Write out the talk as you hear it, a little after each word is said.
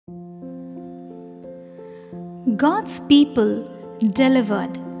God's people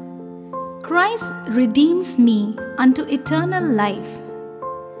delivered. Christ redeems me unto eternal life.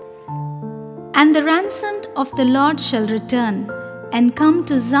 And the ransomed of the Lord shall return, and come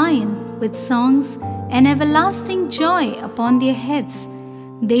to Zion with songs and everlasting joy upon their heads.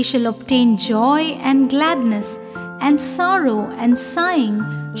 They shall obtain joy and gladness, and sorrow and sighing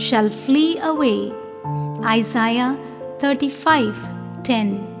shall flee away. Isaiah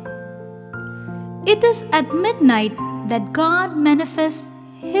 35:10. It is at midnight that God manifests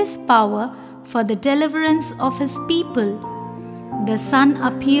His power for the deliverance of His people. The sun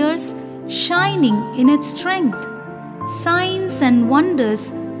appears, shining in its strength. Signs and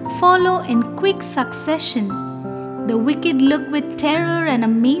wonders follow in quick succession. The wicked look with terror and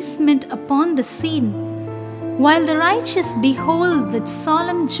amazement upon the scene, while the righteous behold with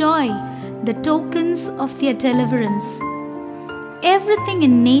solemn joy the tokens of their deliverance. Everything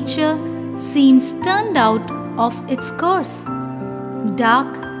in nature seems turned out of its course.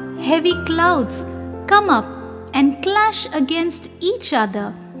 Dark, heavy clouds come up and clash against each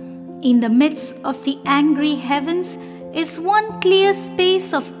other. In the midst of the angry heavens is one clear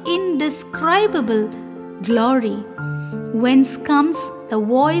space of indescribable glory, whence comes the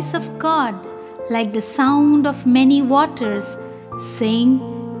voice of God like the sound of many waters, saying,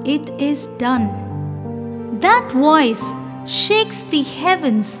 "It is done." That voice shakes the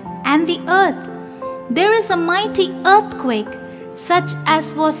heavens and the earth. There is a mighty earthquake, such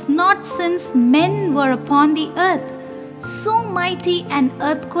as was not since men were upon the earth. So mighty an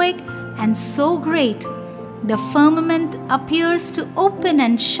earthquake and so great. The firmament appears to open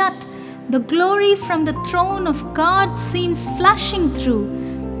and shut. The glory from the throne of God seems flashing through.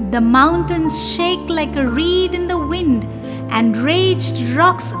 The mountains shake like a reed in the wind, and raged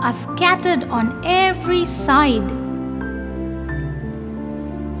rocks are scattered on every side.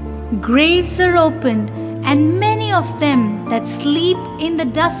 Graves are opened, and many of them that sleep in the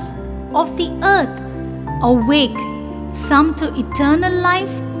dust of the earth awake, some to eternal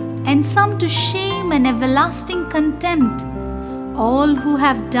life, and some to shame and everlasting contempt. All who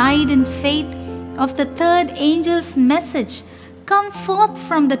have died in faith of the third angel's message come forth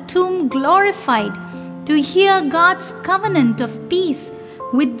from the tomb glorified to hear God's covenant of peace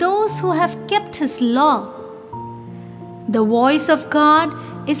with those who have kept His law. The voice of God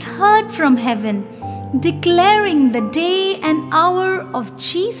is heard from heaven, declaring the day and hour of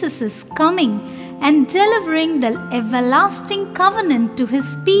Jesus' coming and delivering the everlasting covenant to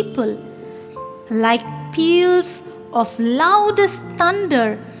His people. Like peals of loudest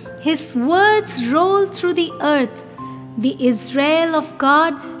thunder, His words roll through the earth. The Israel of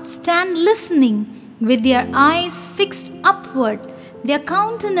God stand listening with their eyes fixed upward. Their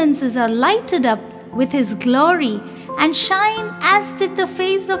countenances are lighted up with His glory and shine as did the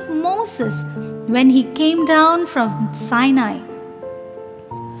face of Moses when he came down from Sinai.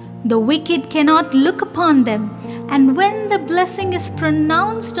 The wicked cannot look upon them, and when the blessing is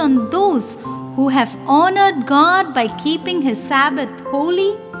pronounced on those who have honored God by keeping His Sabbath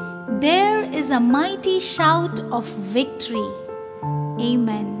holy, there is a mighty shout of victory.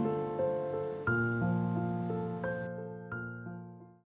 Amen.